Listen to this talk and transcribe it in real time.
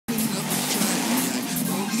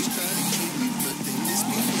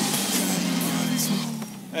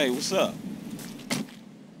Hey, what's up?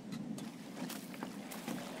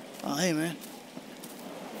 Oh, hey, man.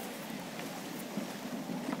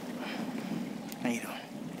 How you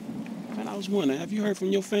doing? Man, I was wondering, have you heard from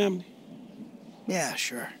your family? Yeah,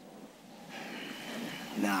 sure.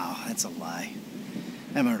 No, that's a lie.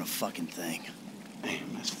 I haven't heard a fucking thing.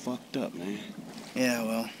 Damn, that's fucked up, man. Yeah,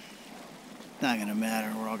 well, not gonna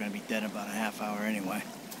matter. We're all gonna be dead in about a half hour anyway.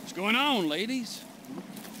 What's going on, ladies?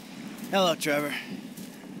 Hello, Trevor.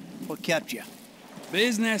 What kept you?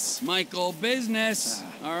 Business, Michael, business.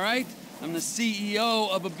 All right? I'm the CEO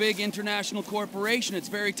of a big international corporation. It's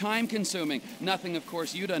very time-consuming. Nothing, of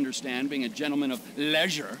course, you'd understand, being a gentleman of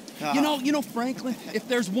leisure. You know, Franklin, if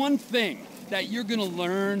there's one thing that you're gonna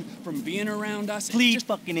learn from being around us... Please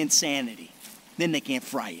fucking insanity. Then they can't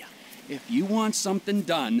fry you. If you want something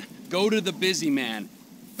done, go to the busy man.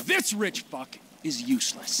 This rich fuck is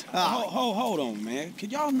useless. Hold on, man.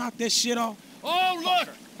 Could y'all knock that shit off? Oh,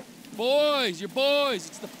 look! Boys, you're boys.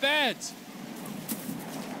 It's the feds.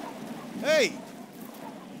 Hey!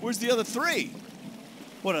 Where's the other three?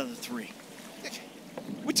 What other three?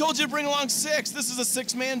 We told you to bring along 6. This is a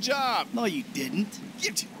 6-man job. No, you didn't.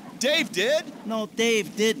 Dave did. No,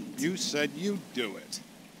 Dave didn't. You said you'd do it.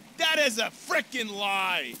 That is a frickin'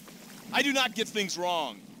 lie. I do not get things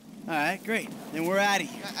wrong. All right, great. Then we're out of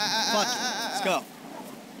here. Fuck it. Let's go.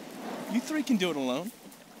 You 3 can do it alone.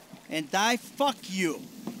 And fuck you.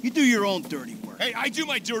 You do your own dirty work. Hey, I do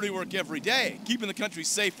my dirty work every day, keeping the country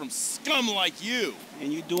safe from scum like you.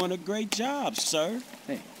 And you're doing a great job, sir.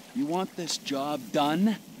 Hey, you want this job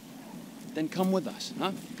done? Then come with us,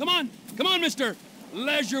 huh? Come on, Mr.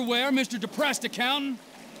 Leisureware, Mr. Depressed Accountant.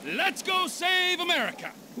 Let's go save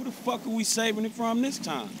America. Who the fuck are we saving it from this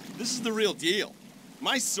time? This is the real deal.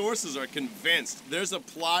 My sources are convinced there's a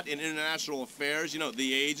plot in international affairs, you know,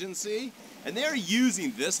 the agency, and they're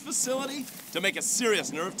using this facility to make a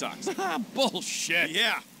serious nerve toxin. Bullshit.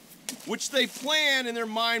 Yeah. Which they plan in their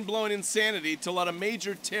mind-blowing insanity to let a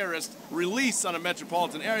major terrorist release on a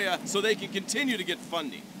metropolitan area so they can continue to get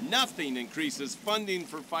funding. Nothing increases funding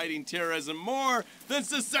for fighting terrorism more than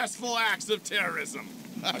successful acts of terrorism.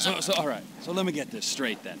 So all right. So let me get this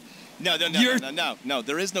straight then. No,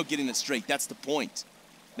 there is no getting it straight. That's the point.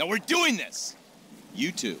 Now we're doing this.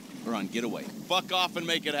 You two are on getaway. Fuck off and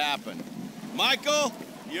make it happen. Michael,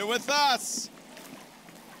 you're with us.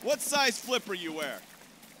 What size flipper you wear?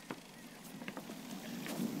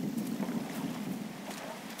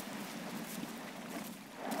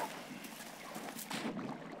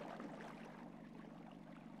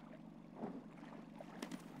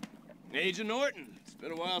 Agent Norton, it's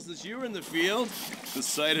been a while since you were in the field. The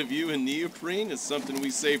sight of you in neoprene is something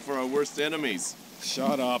we save for our worst enemies.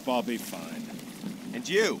 Shut up, I'll be fine. And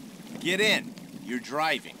you, get in. You're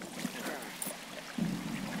driving.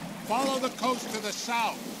 Follow the coast to the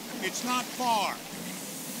south. It's not far.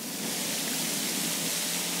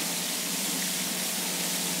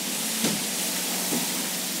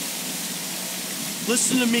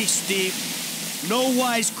 Listen to me, Steve. No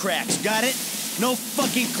wisecracks, got it? No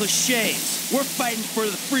fucking cliches. We're fighting for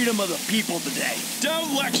the freedom of the people today.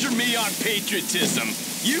 Don't lecture me on patriotism.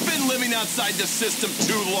 You've been living outside the system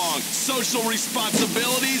too long. Social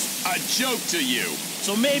responsibilities, a joke to you.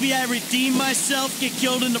 So maybe I redeem myself, get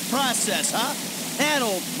killed in the process, huh? That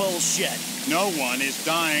old bullshit. No one is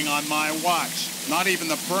dying on my watch. Not even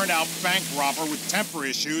the burnout bank robber with temper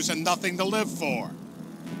issues and nothing to live for.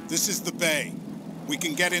 This is the bay. We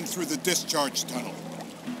can get in through the discharge tunnel.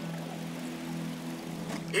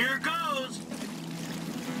 Here goes!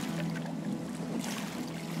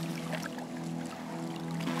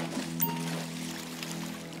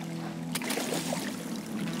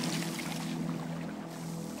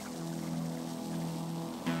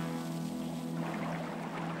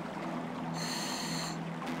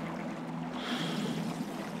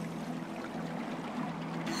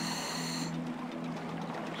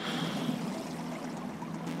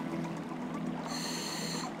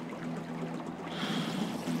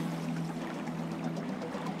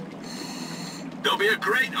 There'll be a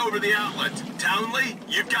grate over the outlet. Townley,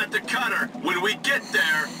 you've got the cutter. When we get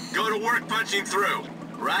there, go to work punching through.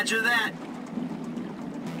 Roger that.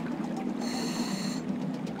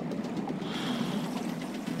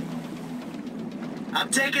 I'm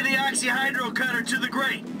taking the oxyhydro cutter to the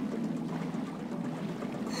grate.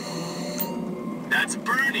 That's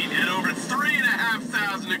burning at over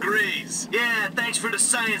 3,500 degrees. Yeah, thanks for the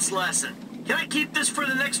science lesson. Can I keep this for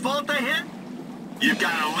the next vault I hit? You've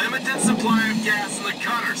got a limited supply of gas in the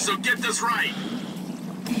cutter, so get this right.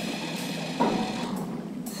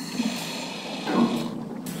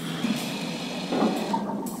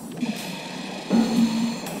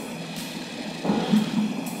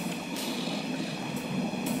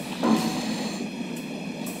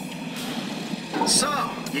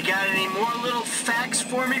 more little facts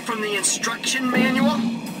for me from the instruction manual?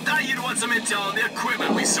 Thought you'd want some intel on the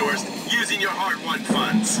equipment we sourced using your hard-won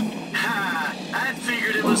funds. Ha! I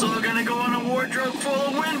figured it was all gonna go on a wardrobe full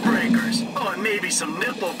of windbreakers. Oh, and maybe some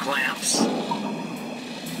nipple clamps.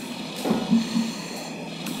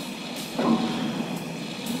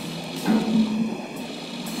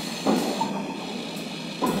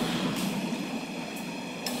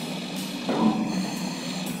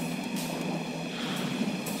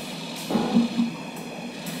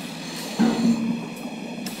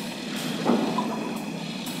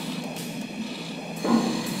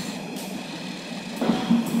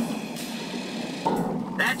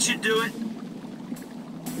 That should do it.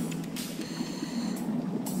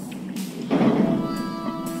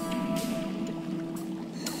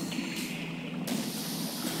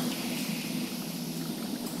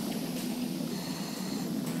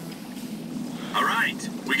 All right,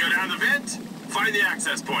 we go down the vent, find the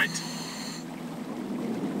access point.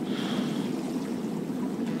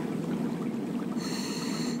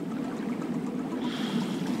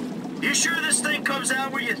 You sure this thing comes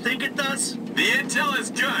out where you think it does? The intel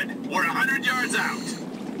is good. We're 100 yards out.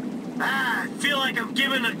 Ah, I feel like I'm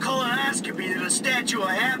giving a colonoscopy to the Statue of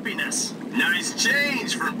Happiness. Nice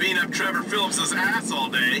change from beating up Trevor Phillips's ass all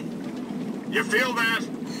day. You feel that?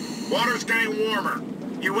 Water's getting warmer.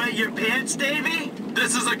 You wet your pants, Davy?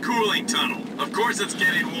 This is a cooling tunnel. Of course it's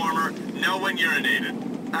getting warmer. No one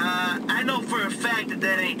urinated. I know for a fact that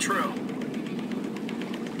that ain't true.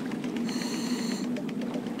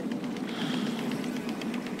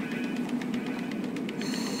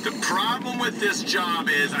 The problem with this job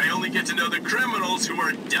is I only get to know the criminals who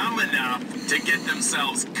are dumb enough to get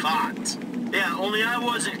themselves caught. Yeah, only I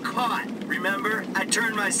wasn't caught, remember? I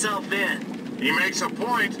turned myself in. He makes a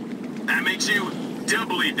point. That makes you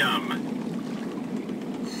doubly dumb.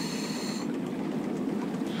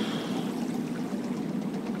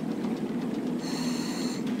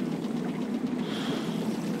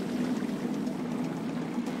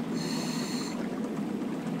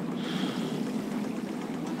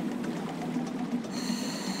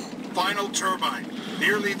 Final turbine.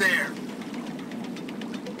 Nearly there.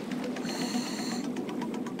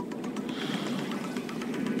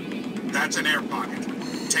 That's an air pocket.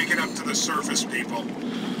 Take it up to the surface, people.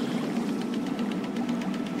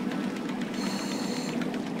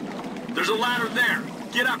 There's a ladder there.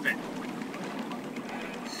 Get up it.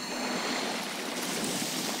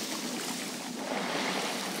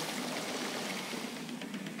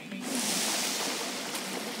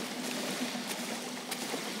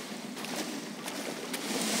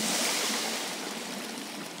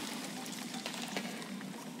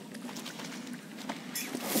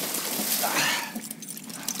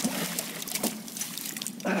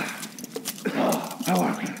 How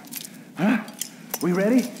are we? Huh? We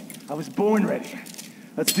ready? I was born ready.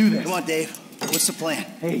 Let's do this. Come on, Dave. What's the plan?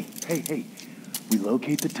 Hey. We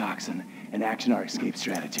locate the toxin and action our escape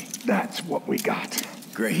strategy. That's what we got.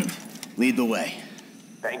 Great. Lead the way.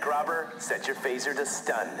 Bank robber, set your phaser to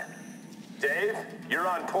stun. Dave, you're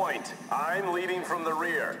on point. I'm leading from the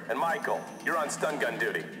rear. And Michael, you're on stun gun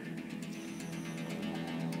duty.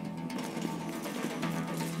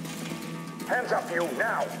 Hands up, you,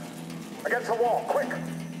 now! Against the wall, quick!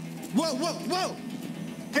 Whoa!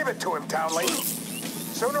 Give it to him, Townley.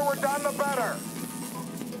 Sooner we're done, the better.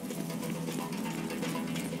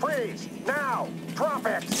 Freeze, now! Drop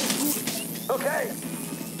it! Okay,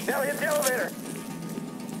 now hit the elevator.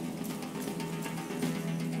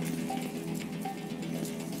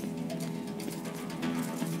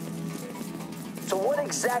 So what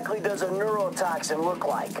exactly does a neurotoxin look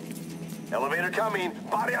like? Elevator coming.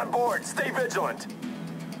 Body on board. Stay vigilant.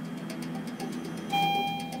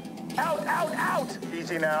 Out!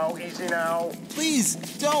 Easy now, easy now. Please,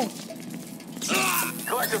 don't!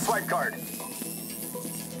 Collect a swipe card.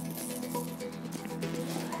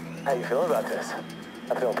 How you feeling about this?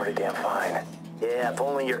 I'm feeling pretty damn fine. Yeah, if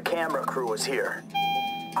only your camera crew was here.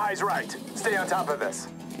 Eyes right. Stay on top of this.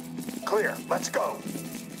 Clear, let's go.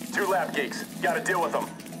 2 lab geeks. Gotta deal with them.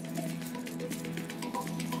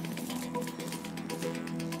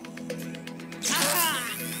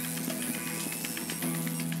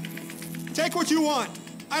 Take what you want.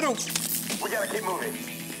 I don't... We gotta keep moving.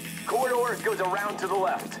 Corridor goes around to the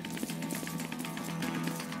left.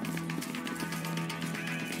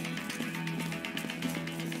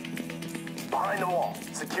 Behind the wall.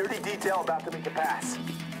 Security detail about to make a pass.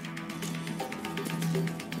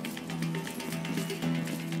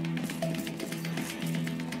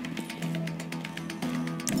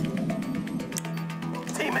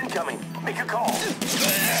 Team incoming. Make a call.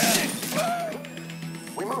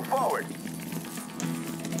 We move forward.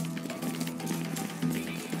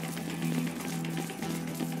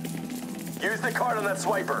 Use the card on that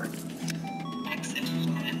swiper.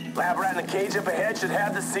 Lab rat in the cage up ahead should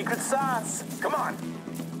have the secret sauce. Come on.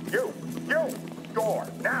 You! Door,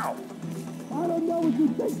 now! I don't know what you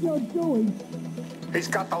think you're doing. He's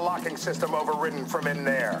got the locking system overridden from in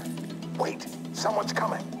there. Wait, someone's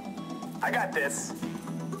coming. I got this.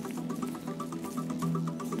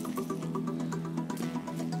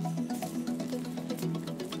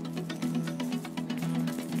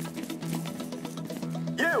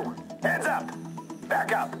 You! Hands up!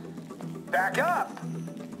 Back up! Back up!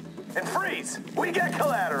 And freeze! We got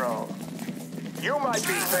collateral! You might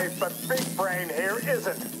be safe, but Big Brain here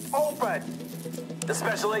isn't. Open! The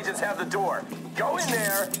special agents have the door. Go in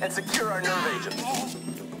there and secure our nerve agents.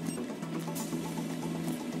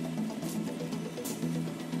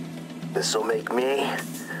 This'll make me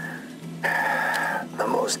the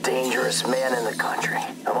most dangerous man in the country.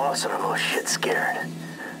 I'm also the most shit scared.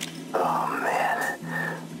 Oh, man.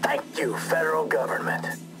 Thank you, federal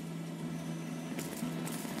government.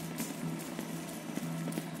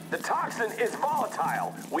 The toxin is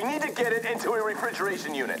volatile. We need to get it into a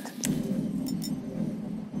refrigeration unit.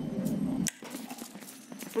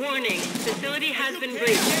 Warning, facility has been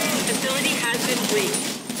breached. Facility has been breached.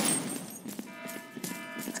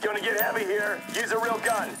 It's gonna get heavy here. Use a real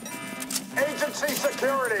gun. Agency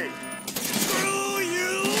security. Screw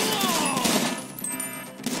you all!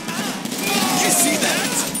 You see that?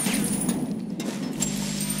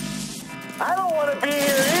 I don't want to be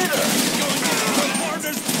here either.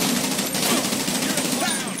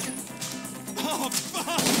 Oh,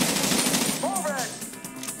 fuck! Move it.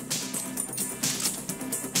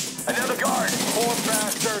 Another guard. Poor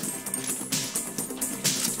bastard.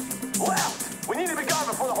 Left. We need to be gone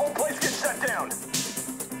before the whole place gets shut down.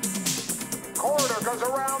 Corridor goes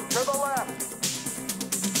around to the left.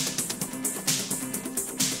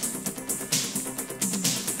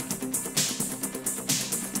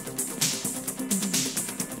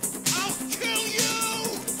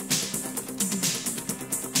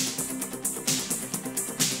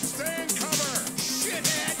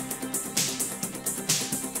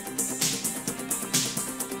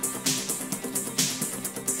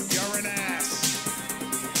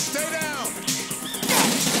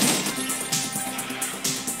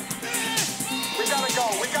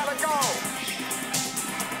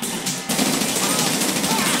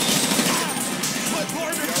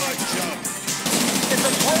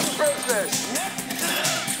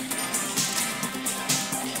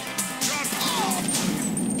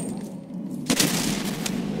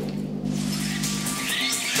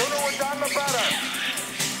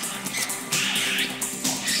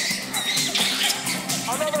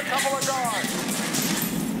 Another couple of guards.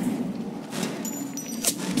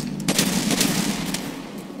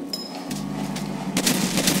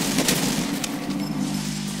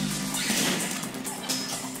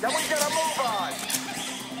 Can we get a move on?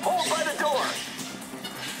 Hold by the door.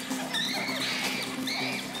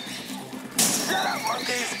 Shut up,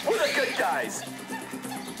 monkeys. We're the good guys.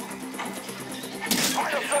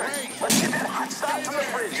 Final third. Let's get that hot stuff from the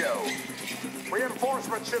fridge.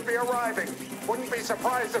 Reinforcements should be arriving. Wouldn't be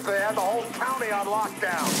surprised if they had the whole county on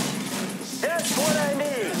lockdown. That's what I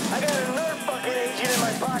need. I got another fucking agent in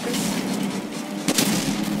my pocket.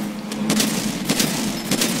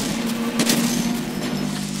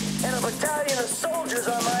 And a battalion of soldiers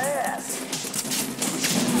on my ass.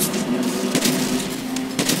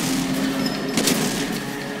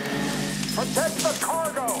 Protect the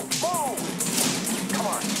cargo. Move. Come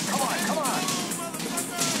on, come on, come on.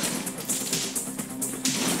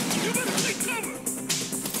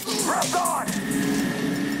 Press on!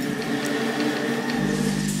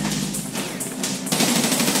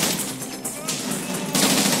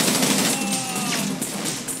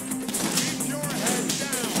 Keep your head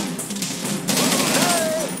down.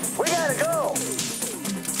 Hey, we gotta go.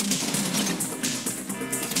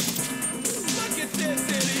 Look at this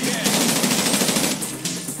idiot!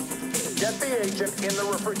 Get the agent in the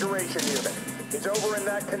refrigeration unit. He's over in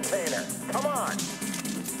that container. Come on.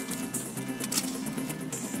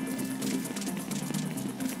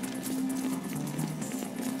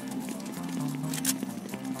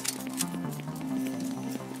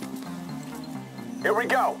 Here we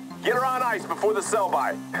go. Get her on ice before the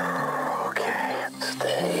sell-by. Okay,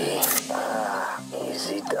 stay.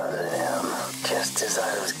 Easy does it, Em. Just as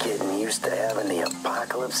I was getting used to having the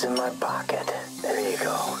apocalypse in my pocket. There you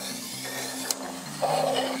go.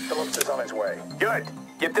 Phillips is on his way. Good.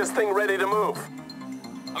 Get this thing ready to move.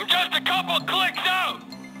 I'm just a couple clicks out.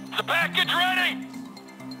 Is the package ready?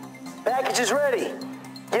 Package is ready.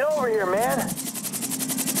 Get over here, man.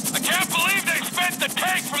 I can't believe they spent the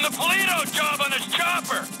tank from the Polito job on this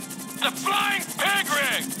chopper. It's a flying pig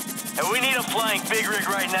rig! And we need a flying pig rig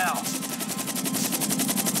right now.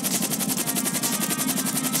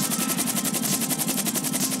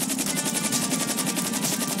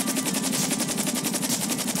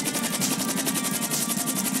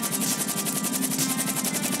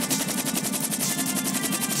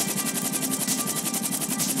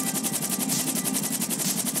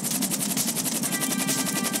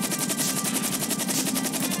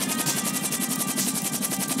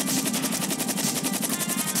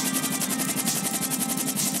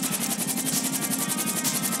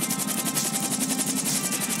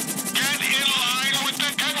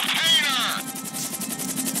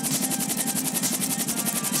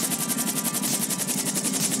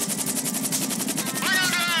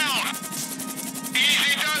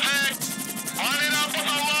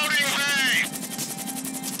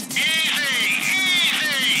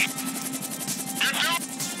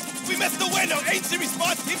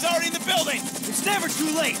 It's never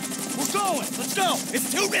too late. We're going. Let's go.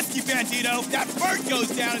 It's too risky, Bandito. That bird goes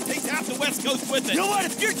down and takes half the West Coast with it. You know what?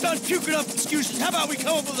 If you're done puking up excuses, how about we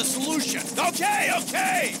come up with a solution? Okay.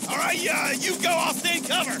 All right, you go. I'll stay in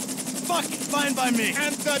cover. Fuck it. Fine by me.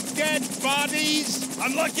 And the dead bodies?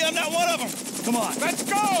 I'm lucky I'm not one of them. Come on. Let's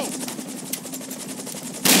go!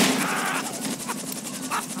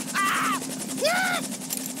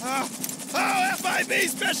 Oh, FIB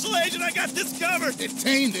Special Agent, I got this covered.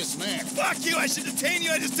 Detain this man. Fuck you, I should detain you.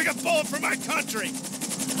 I just took a bullet for my country.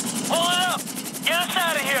 Pull it up. Get us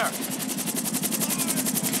out of here.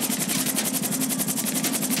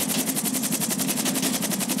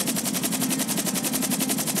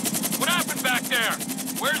 What happened back there?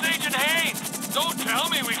 Where's Agent Haynes? Don't tell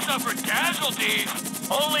me we suffered casualties.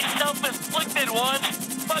 Only self-inflicted ones.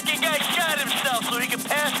 Fucking guy shot himself so he could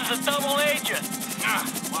pass as a double agent.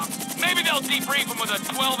 Well, maybe they'll debrief him with a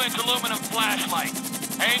 12-inch aluminum flashlight.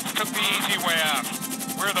 Haynes took the easy way out.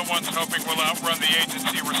 We're the ones hoping we'll outrun the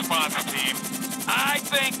agency response team. I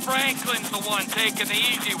think Franklin's the one taking the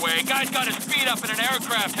easy way. Guy's got his feet up in an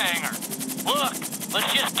aircraft hangar. Look,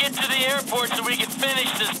 let's just get to the airport so we can finish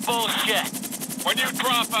this bullshit. When you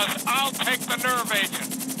drop us, I'll take the nerve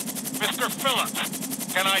agent. Mr.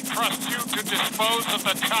 Phillips, can I trust you to dispose of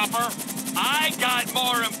the chopper? I got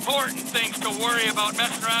more important things to worry about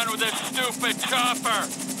messing around with this stupid chopper.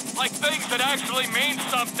 Like things that actually mean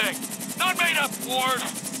something. Not made-up wars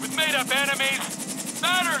with made-up enemies.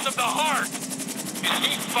 Matters of the heart. Is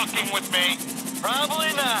he fucking with me?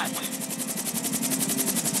 Probably not.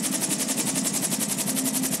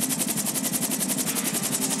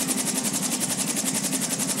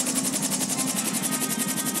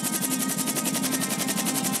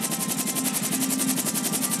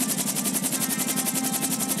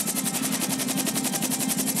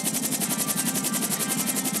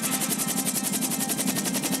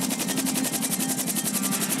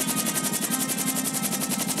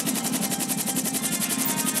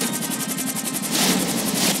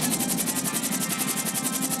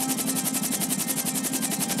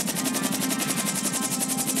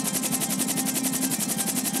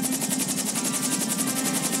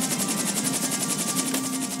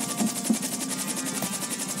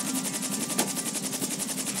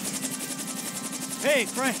 Hey,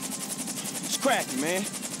 Frank. It's cracking, man.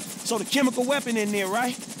 So the chemical weapon in there,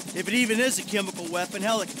 right? If it even is a chemical weapon,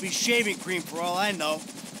 hell, it could be shaving cream for all I know.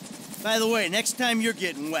 By the way, next time you're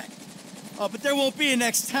getting wet. Oh, but there won't be a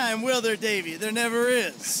next time, will there, Davey? There never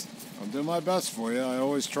is. I'll do my best for you. I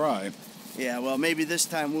always try. Yeah, well, maybe this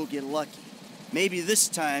time we'll get lucky. Maybe this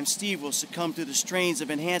time Steve will succumb to the strains of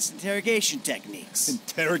enhanced interrogation techniques.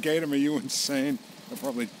 Interrogate him? Are you insane? They're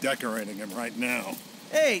probably decorating him right now.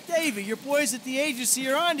 Hey, Davey, your boys at the agency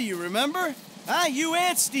are onto you, remember? Huh? You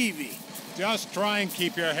and Stevie. Just try and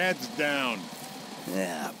keep your heads down.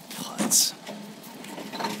 Yeah, putz.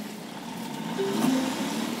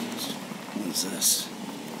 What's this?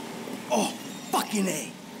 Oh, fucking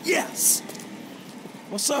A. Yes!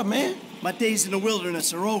 What's up, man? My days in the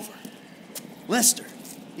wilderness are over. Lester,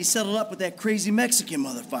 he settled up with that crazy Mexican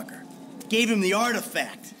motherfucker. Gave him the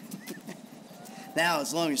artifact. Now,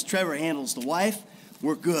 as long as Trevor handles the wife,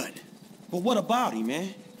 we're good. But what about him,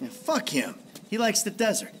 man? Yeah, fuck him. He likes the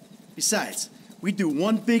desert. Besides, we do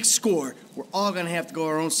one big score, we're all gonna have to go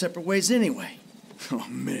our own separate ways anyway. Oh,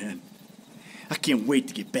 man. I can't wait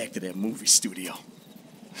to get back to that movie studio.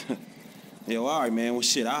 Yo, all right, man. Well,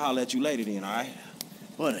 shit, I'll holler at you later then, all right?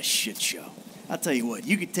 What a shit show. I'll tell you what,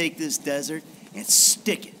 you could take this desert and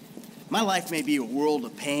stick it. My life may be a world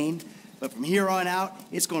of pain, but from here on out,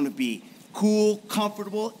 it's gonna be cool,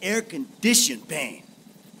 comfortable, air-conditioned pain.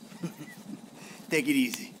 Take it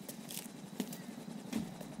easy.